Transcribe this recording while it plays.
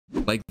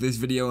Like this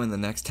video in the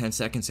next 10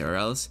 seconds or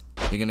else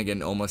you're gonna get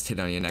an almost hit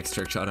on your next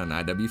trick shot on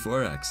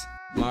IW4X.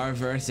 Marv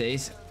versus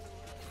Ace.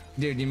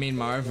 Dude, you mean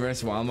Marv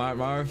versus Walmart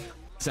Marv?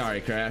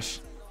 Sorry, Crash.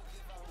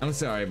 I'm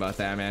sorry about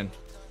that, man.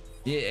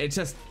 Yeah, it's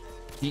just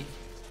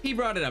he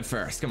brought it up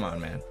first. Come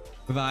on, man.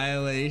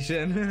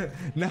 Violation.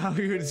 Now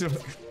we would.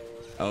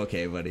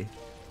 Okay, buddy.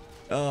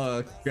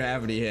 Oh,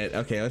 gravity hit.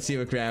 Okay, let's see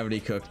what gravity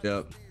cooked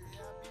up.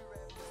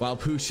 While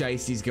Pooh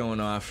Shiesty's going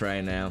off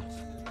right now.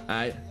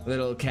 Alright,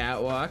 little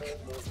catwalk.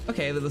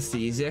 Okay, little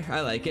Caesar.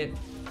 I like it.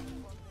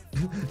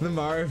 The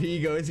Marv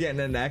ego's getting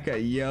a NECA.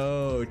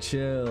 Yo,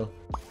 chill.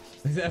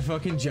 Is that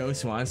fucking Joe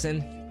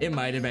Swanson? It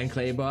might have been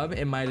Clay Bob.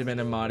 It might have been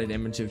a modded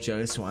image of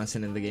Joe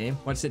Swanson in the game.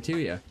 What's it to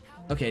you?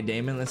 Okay,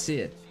 Damon, let's see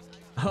it.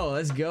 Oh,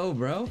 let's go,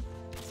 bro.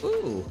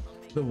 Ooh,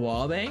 the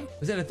wall bang?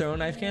 Was that a throw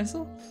knife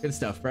cancel? Good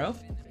stuff, bro.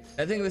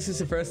 I think this is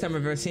the first time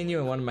I've ever seen you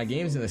in one of my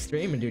games in the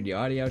stream, and dude, you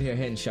already out here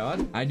hitting shot.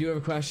 I do have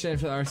a question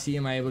for the RC.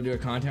 Am I able to do a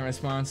content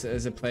response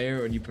as a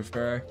player, or do you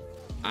prefer?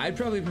 I'd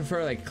probably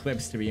prefer like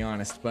clips, to be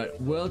honest, but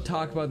we'll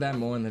talk about that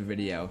more in the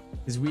video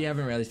because we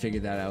haven't really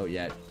figured that out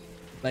yet.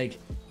 Like,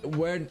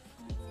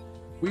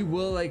 we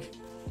will like,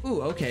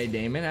 ooh, okay,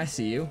 Damon, I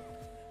see you.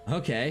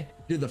 Okay,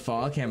 dude, the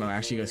fall camo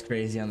actually goes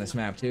crazy on this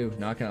map too,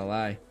 not gonna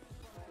lie.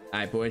 All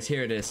right, boys,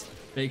 here it is.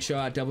 Big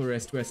shot, double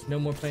wrist twist, no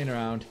more playing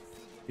around.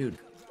 Dude,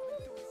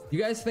 you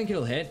guys think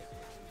it'll hit?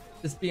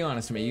 Just be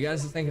honest with me, you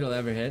guys think it'll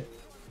ever hit?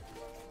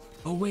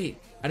 Oh wait,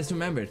 I just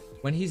remembered,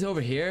 when he's over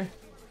here,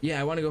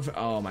 yeah, I want to go for,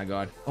 oh my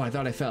god. Oh, I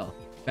thought I fell.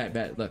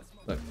 Bet, look.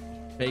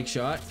 Fake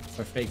shot,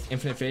 or fake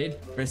infinite fade,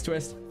 wrist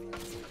twist.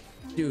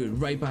 Dude,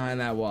 right behind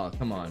that wall,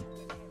 come on.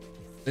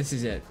 This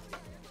is it.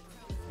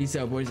 Peace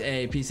out, boys.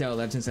 Hey, peace out,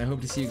 legends. I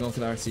hope to see you going for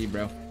the RC,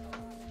 bro.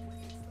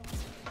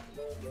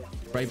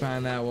 Right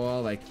behind that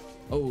wall, like,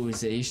 oh,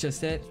 is Ace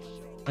just it?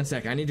 1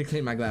 sec, I need to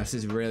clean my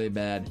glasses really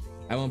bad.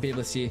 I won't be able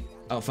to see.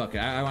 Oh, fuck it,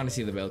 I want to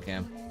see the build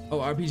cam. Oh,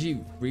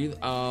 RPG,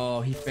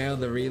 oh, he failed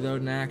the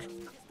reload knack.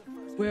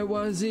 Where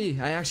was he?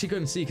 I actually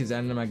couldn't see because I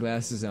didn't have my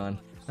glasses on.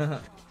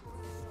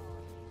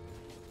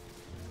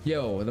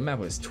 Yo, the map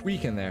was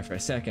tweaking there for a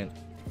second.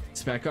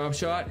 Spec op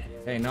shot?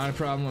 Hey, not a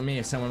problem with me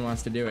if someone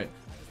wants to do it.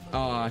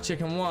 Aw,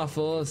 chicken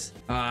waffles.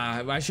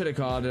 I should have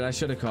called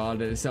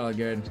it. It's all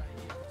good.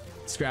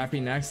 Scrappy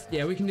next.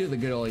 Yeah, we can do the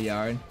good old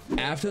yard.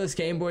 After this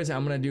game, boys,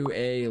 I'm gonna do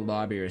a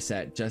lobby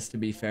reset just to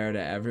be fair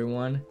to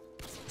everyone.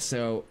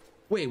 So,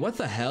 wait, what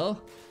the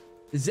hell?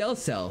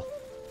 Zelcel.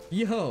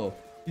 Yo,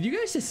 did you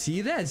guys just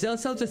see that?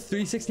 Zelcel just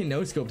 360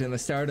 no-scoped in the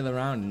start of the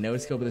round.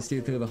 No-scoped this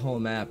dude through the whole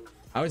map.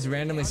 I was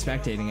randomly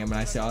spectating him when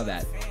I saw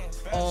that.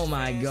 Oh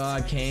my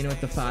god, Kane with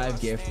the 5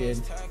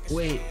 gifted.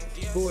 Wait,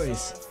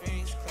 boys.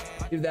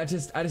 Dude, I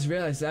just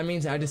realized that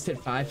means I just hit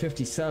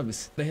 550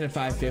 subs. They hit a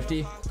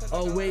 550.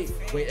 Oh wait,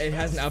 it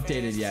hasn't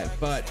updated yet,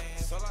 but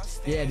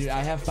yeah, dude,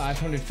 I have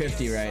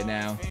 550 right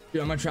now.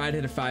 Dude, I'm gonna try to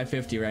hit a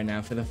 550 right now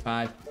for the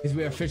 5, because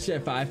we are officially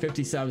at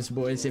 550 subs,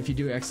 boys. If you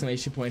do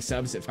exclamation point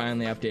subs, it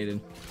finally updated.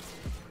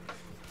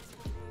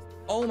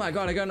 Oh my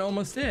god, I got an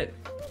almost hit.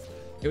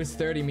 It was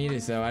 30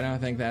 meters though. I don't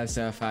think that's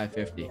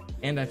 550,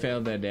 and I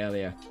failed the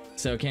Dahlia,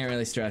 so can't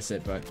really stress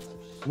it. But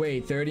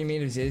wait, 30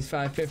 meters is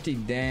 550.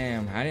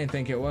 Damn, I didn't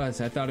think it was.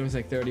 I thought it was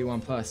like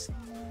 31 plus. Do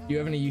you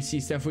have any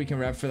UC stuff we can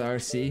rep for the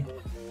RC?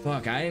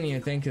 Fuck, I didn't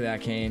even think of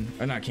that, Kane.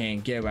 Or not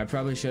Kane, Gib. I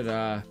probably should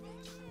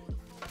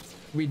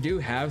we do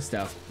have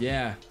stuff.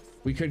 Yeah,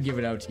 we could give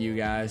it out to you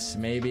guys,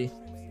 maybe.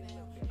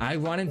 I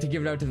wanted to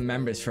give it out to the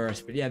members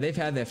first, but yeah, they've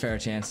had their fair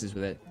chances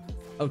with it.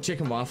 Oh,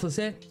 chicken waffles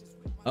it?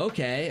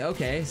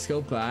 Okay,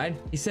 scope glide.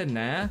 He said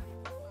nah.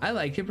 I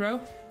like it, bro.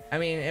 I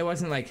mean, it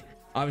wasn't like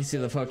obviously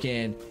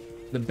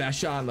the best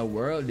shot in the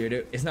world,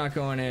 dude. It's not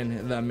going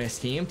in the Miss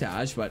Team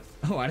Taj, but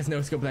oh, I just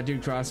no scope that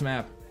dude cross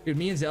map. Dude,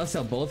 me and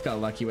Zelcel both got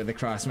lucky with the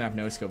cross map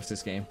no scopes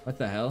this game. What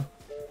the hell?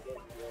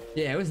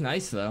 Yeah, it was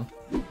nice though.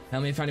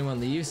 Tell me if anyone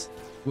leaves.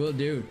 Will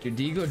do. Dude,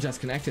 Deagle just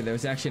connected. There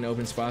was actually an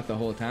open spot the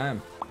whole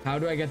time. How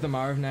do I get the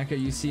Marv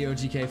NECA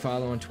UCOGK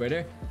follow on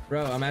Twitter?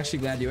 Bro, I'm actually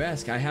glad you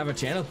asked. I have a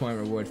channel point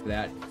reward for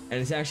that, and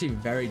it's actually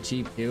very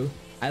cheap too.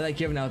 I like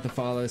giving out the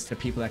follows to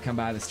people that come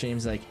by the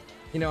streams, like,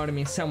 you know what I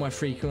mean, somewhat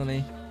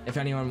frequently. If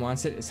anyone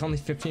wants it, it's only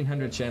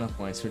 1,500 channel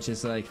points, which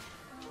is like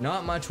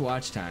not much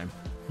watch time.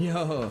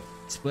 Yo,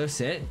 Spliff's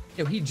hit.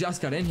 Yo, he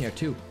just got in here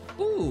too.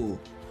 Ooh,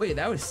 wait,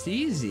 that was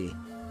Steezy.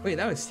 Wait,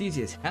 that was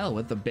Steezy as hell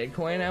with the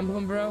Bitcoin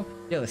emblem, bro.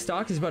 Yo, the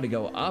stock is about to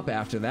go up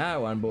after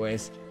that one,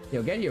 boys.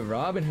 Yo, get your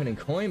Robinhood and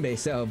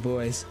Coinbase out,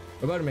 boys.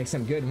 We're about to make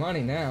some good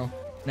money now.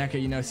 NECA,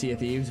 you know Sea of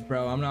Thieves,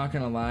 bro. I'm not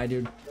gonna lie,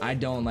 dude. I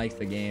don't like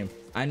the game.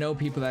 I know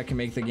people that can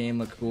make the game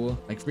look cool.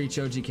 Like Reach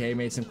OGK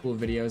made some cool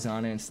videos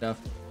on it and stuff.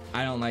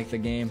 I don't like the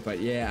game, but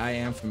yeah, I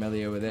am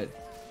familiar with it.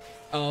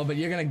 Oh, but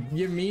you're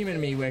memeing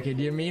me, Wicked.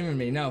 You're memeing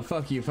me. No,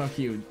 fuck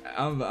you.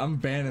 I'm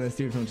banning this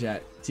dude from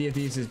chat. Sea of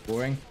Thieves is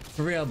boring.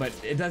 For real, but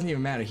it doesn't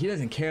even matter. He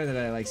doesn't care that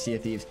I like Sea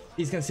of Thieves.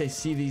 He's gonna say,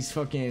 see these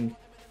fucking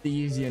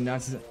thieves, you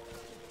nuts.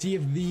 Sea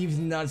of Thieves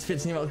nuts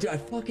fits him out. Dude, I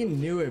fucking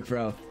knew it,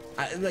 bro.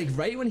 Like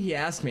right when he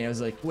asked me, I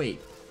was like,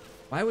 wait,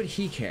 why would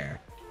he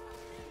care?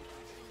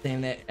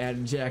 Saying that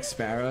at Jack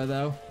Sparrow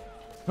though.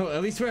 Oh,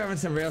 at least we're having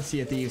some real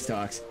Sea of Thieves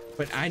talks.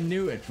 But I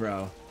knew it,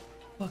 bro.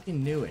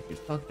 Fucking knew it, dude.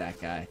 Fuck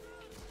that guy.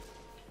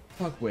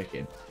 Fuck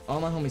Wicked. All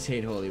my homies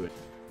hate Hollywood.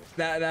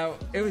 That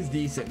it was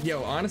decent.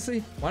 Yo,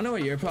 honestly, wanna know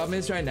what your problem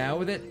is right now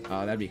with it?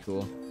 Oh, that'd be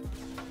cool.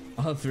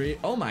 All three.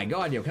 Oh my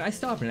god, yo, can I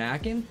stop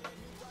knacking?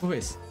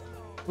 Boys,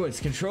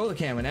 control the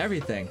cam and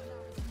everything.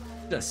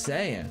 Just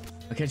saying.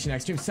 I'll catch you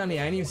next stream. Sonny,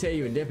 I didn't even say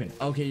you were dipping.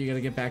 Okay, you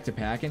gotta get back to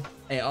packing.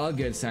 Hey, all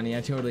good, Sonny.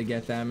 I totally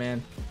get that,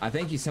 man. I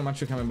thank you so much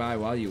for coming by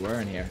while you were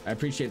in here. I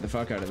appreciate the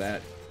fuck out of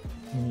that.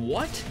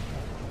 What?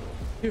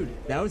 Dude,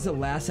 that was the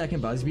last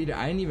second buzz beater.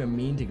 I didn't even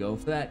mean to go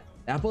for that.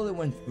 That bullet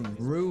went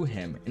through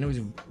him, and it was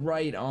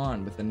right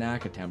on with the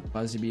knack attempt,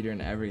 buzzer beater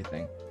and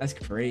everything. That's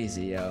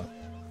crazy, yo.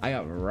 I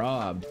got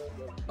robbed.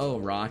 Oh,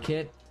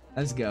 rocket.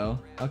 Let's go.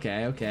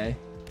 Okay, okay.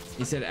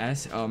 He said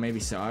S. Oh, maybe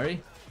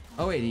sorry.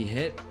 Oh wait, he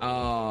hit.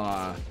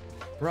 Ah,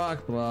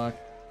 rock block.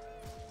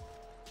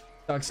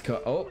 Sucks.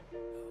 Oh,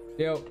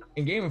 yo,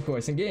 in game, of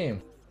course, in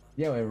game.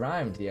 Yo, it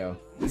rhymed, yo.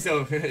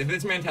 So if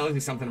this man tells you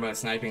something about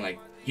sniping, like,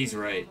 he's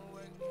right.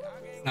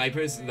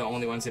 Snipers are the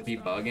only ones that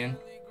beat bugging.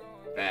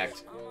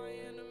 Fact.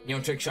 You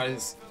know, trick shot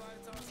is.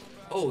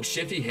 Oh,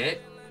 shifty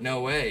hit?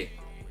 No way.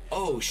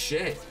 Oh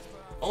shit.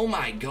 Oh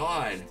my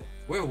god.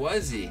 Where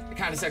was he? It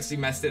kind of sucks he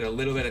messed it a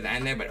little bit at the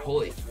end there, but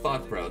holy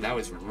fuck, bro. That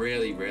was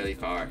really, really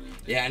far.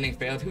 Yeah, ending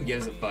failed. Who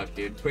gives a fuck,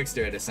 dude?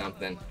 Twixter it or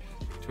something.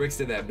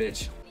 Twixter that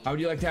bitch. How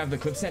would you like to have the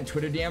clip sent?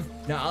 Twitter DM?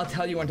 No, I'll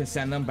tell you when to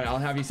send them, but I'll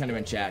have you send them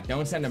in chat.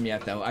 Don't send them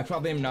yet, though. I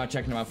probably am not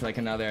checking them out for like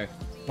another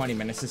 20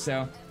 minutes or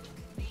so.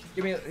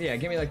 Give me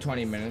like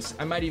 20 minutes.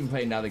 I might even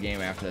play another game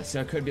after this,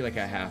 so it could be like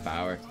a half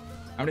hour.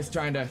 I'm just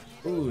trying to.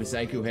 Ooh,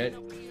 Zyku hit.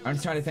 I'm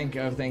just trying to think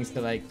of things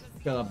to like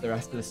fill up the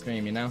rest of the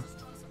stream, you know?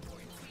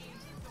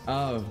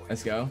 Oh,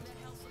 let's go.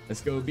 Let's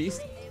go,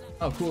 Beast.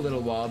 Oh, cool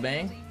little wall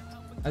bang.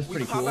 That's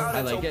pretty cool.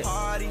 I like it.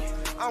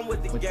 I'm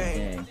with the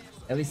gang.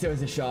 At least there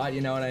was a shot,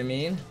 you know what I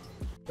mean?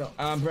 So,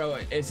 bro,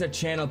 it's a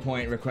channel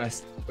point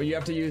request. Well, you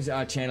have to use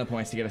channel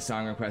points to get a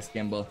song request,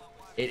 Gimbal.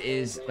 It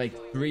is like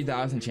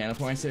 3,000 channel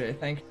points, I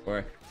think,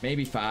 or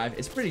maybe 5.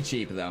 It's pretty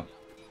cheap though.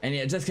 And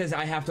yeah, just because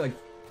I have to like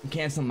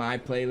cancel my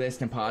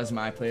playlist and pause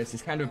my playlist,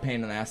 it's kind of a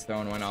pain in the ass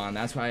throwing one on.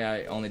 That's why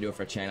I only do it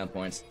for channel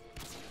points.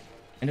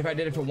 And if I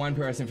did it for one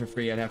person for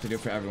free, I'd have to do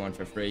it for everyone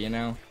for free, you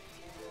know?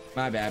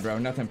 My bad, bro.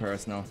 Nothing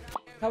personal.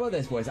 How about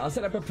this, boys? I'll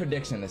set up a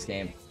prediction in this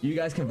game. You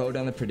guys can vote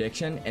on the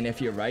prediction, and if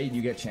you're right, you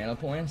get channel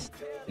points.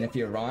 And if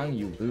you're wrong,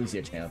 you lose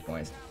your channel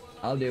points.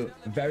 I'll do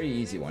a very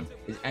easy one.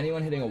 Is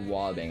anyone hitting a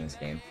wall bang in this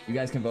game? You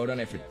guys can vote on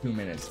it for 2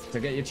 minutes.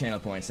 So get your channel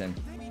points in.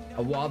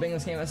 A wall bang in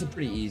this game, that's a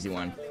pretty easy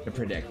one to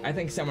predict. I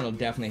think someone will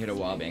definitely hit a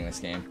wall bang in this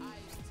game.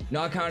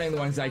 Not counting the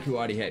ones Zyku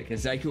already hit,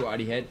 because Zyku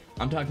already hit.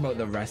 I'm talking about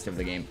the rest of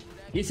the game.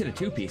 He's hit a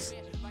 2-piece.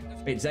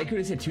 Wait, Zyku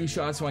just hit 2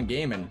 shots one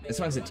game, and this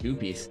one's a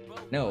 2-piece.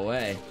 No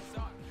way.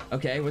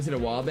 Okay, was it a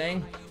wall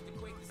bang?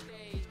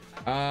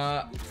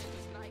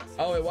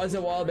 Oh, it was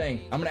a wall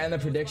bang. I'm gonna end the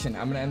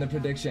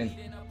prediction.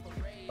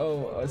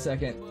 Oh, a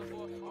second.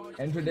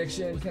 End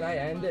prediction. Can I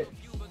end it?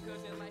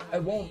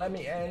 It won't let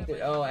me end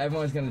it. Oh,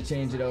 everyone's gonna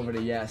change it over to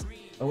yes.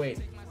 Oh, wait.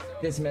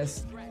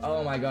 Dismiss.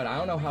 Oh my god, I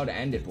don't know how to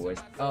end it, boys.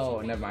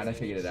 Oh, never mind. I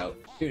figured it out.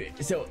 Dude,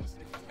 so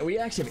we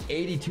actually have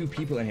 82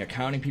 people in here,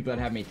 counting people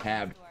that have me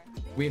tabbed.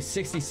 We have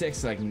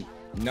 66, like,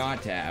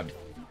 not tabbed.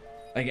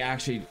 Like,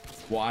 actually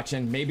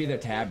watching. Maybe they're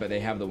tabbed, but they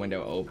have the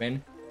window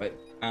open. But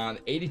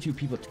 82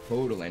 people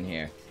total in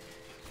here.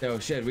 So,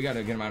 shit, we got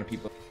a good amount of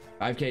people.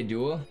 5K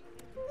duel?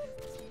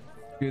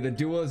 Dude, the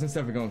duels and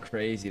stuff are going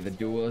crazy. The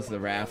duels, the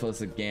raffles,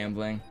 the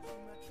gambling.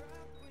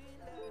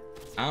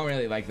 I don't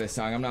really like this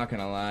song, I'm not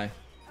gonna lie.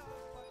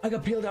 I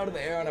got peeled out of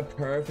the air on a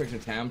perfect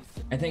attempt.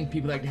 I think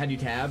people that had you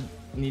tabbed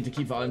need to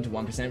keep volume to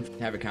 1%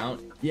 to have a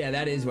count. Yeah,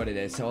 that is what it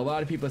is. So a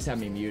lot of people just have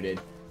me muted.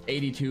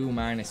 82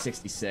 minus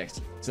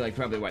 66. So like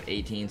probably what,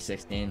 18,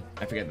 16?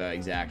 I forget the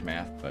exact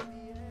math, but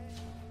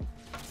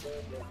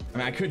I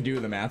mean, I could do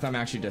the math. I'm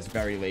actually just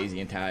very lazy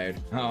and tired.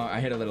 Oh,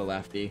 I hit a little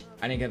lefty.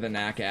 I didn't get the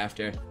knack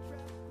after.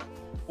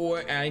 Or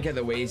I didn't get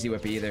the Wazy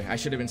Whip either. I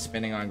should have been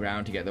spinning on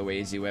ground to get the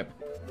Wazy Whip.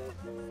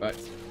 But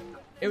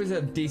it was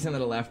a decent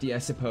little lefty, I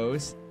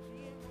suppose.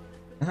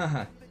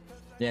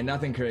 Yeah,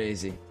 nothing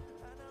crazy.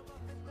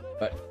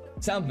 But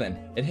something.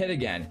 It hit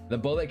again. The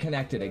bullet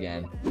connected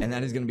again. And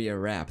that is going to be a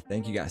wrap.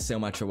 Thank you guys so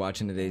much for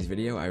watching today's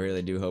video. I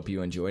really do hope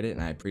you enjoyed it,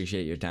 and I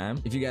appreciate your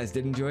time. If you guys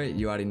did enjoy it,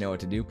 you already know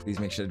what to do. Please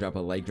make sure to drop a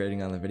like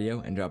rating on the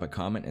video and drop a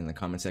comment in the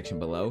comment section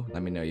below.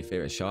 Let me know your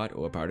favorite shot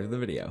or part of the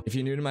video. If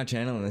you're new to my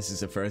channel and this is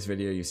the first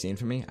video you've seen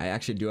from me, I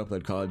actually do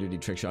upload Call of Duty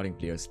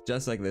trickshotting videos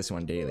just like this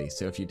one daily.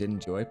 So if you did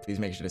enjoy, please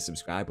make sure to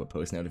subscribe with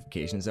post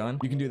notifications on.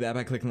 You can do that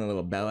by clicking the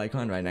little bell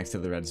icon right next to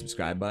the red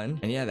subscribe button.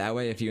 And yeah, that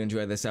way if you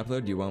enjoy this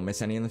upload, you won't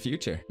miss any in the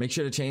future. Make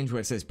sure to change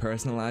where it says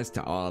personalized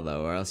to all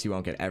though, or else you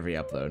won't get every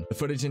upload. The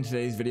footage in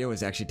today's video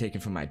was actually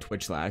taken from my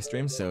Twitch live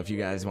stream, so if you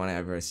guys want to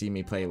ever see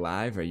me play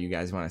live, or you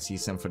guys want to see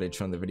some footage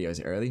from the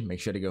videos early, make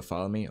sure to go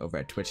follow me over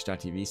at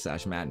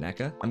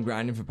twitch.tv/mattnecka. I'm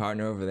grinding for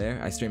partner over there.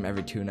 I stream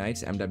every 2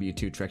 nights,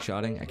 MW2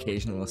 Trickshotting.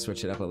 Occasionally we'll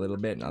switch it up a little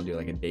bit and I'll do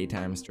like a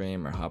daytime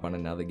stream or hop on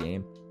another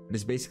game. but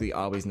it's basically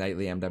always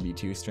nightly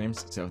MW2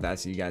 streams, so if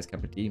that's you guys'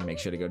 cup of tea, make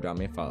sure to go drop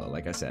me a follow,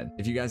 like I said.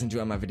 If you guys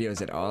enjoy my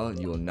videos at all,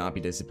 you will not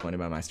be disappointed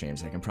by my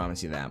streams, I can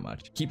promise you that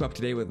much. Keep up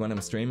to date with when I'm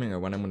streaming or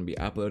when I'm going to be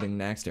uploading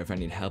next, or if I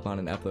need help on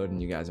an upload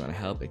and you guys want to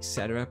help,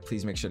 etc.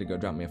 Please make sure to go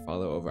drop me a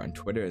follow over on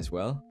Twitter as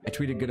well. I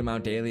tweet a good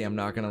amount daily, I'm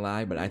not gonna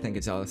lie, but I think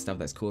it's all the stuff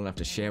that's cool enough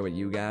to share with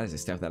you guys, the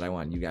stuff that I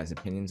want you guys'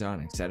 opinions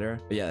on,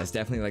 etc. But yeah, that's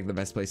definitely like the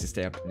best place to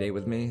stay up to date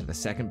with me. The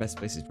second best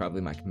place is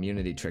probably my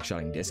community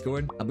Trickshotting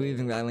Discord. I'll be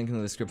leaving that link in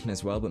the description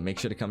as well, but make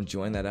sure to come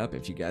join that up.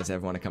 If you guys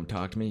ever want to come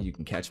talk to me, you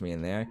can catch me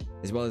in there,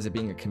 as well as it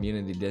being a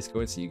community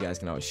Discord, so you guys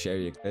can always share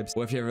your clips.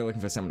 Or if you're ever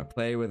looking for someone to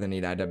play with or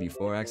need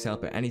IW4X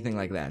help or anything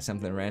like that,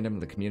 something random,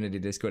 the community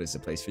Discord is the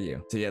place for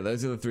you. So yeah,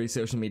 those are the 3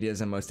 social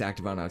medias I'm most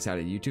active on outside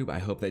of YouTube. I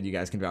hope that you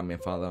guys can drop me a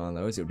follow on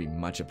those. It would be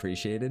much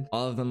appreciated.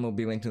 All of them will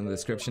be linked in the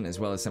description, as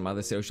well as some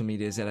other social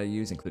medias that I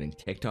use, including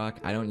TikTok.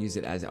 I don't use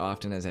it as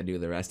often as I do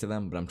the rest of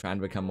them, but I'm trying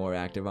to become more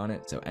active on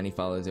it, so any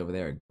follows over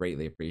there are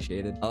greatly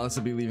appreciated. I'll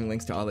also be leaving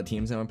links to all the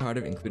teams I'm a part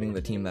of, including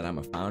the team that I'm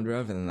a founder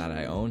of and that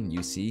I own,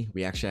 UC.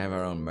 We actually have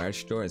our own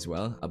merch store as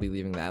well. I'll be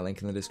leaving that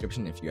link in the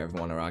description if you ever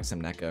want to rock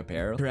some NECA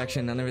apparel.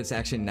 Correction, none of it's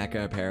actually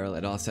NECA apparel.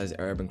 It all says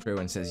Urban Crew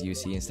and says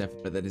UC and stuff,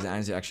 but the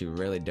designs are actually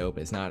really dope.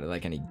 It's not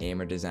like any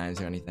gamer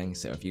designs or anything,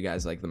 so if you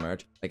guys like the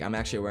merch, like I'm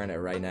actually wearing it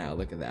right now.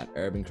 Look at that,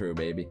 Urban Crew,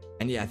 baby.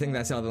 And yeah, I think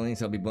that's all the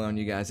links I'll be blowing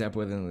you guys up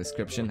with in the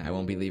description. I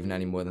won't be leaving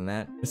any more than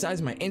that.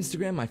 Besides my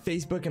Instagram, my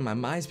Facebook, and my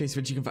MySpace,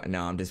 which you can find.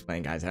 No, I'm just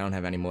playing, guys. I don't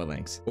have any more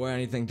links or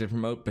anything to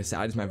promote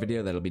besides my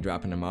video that'll be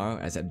dropping tomorrow,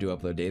 as I do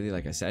upload daily,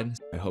 like I said.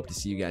 I hope to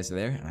see you guys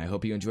there, and I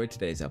hope you enjoyed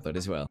today's upload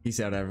as well. Peace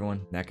out,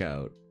 everyone. NECA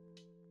out.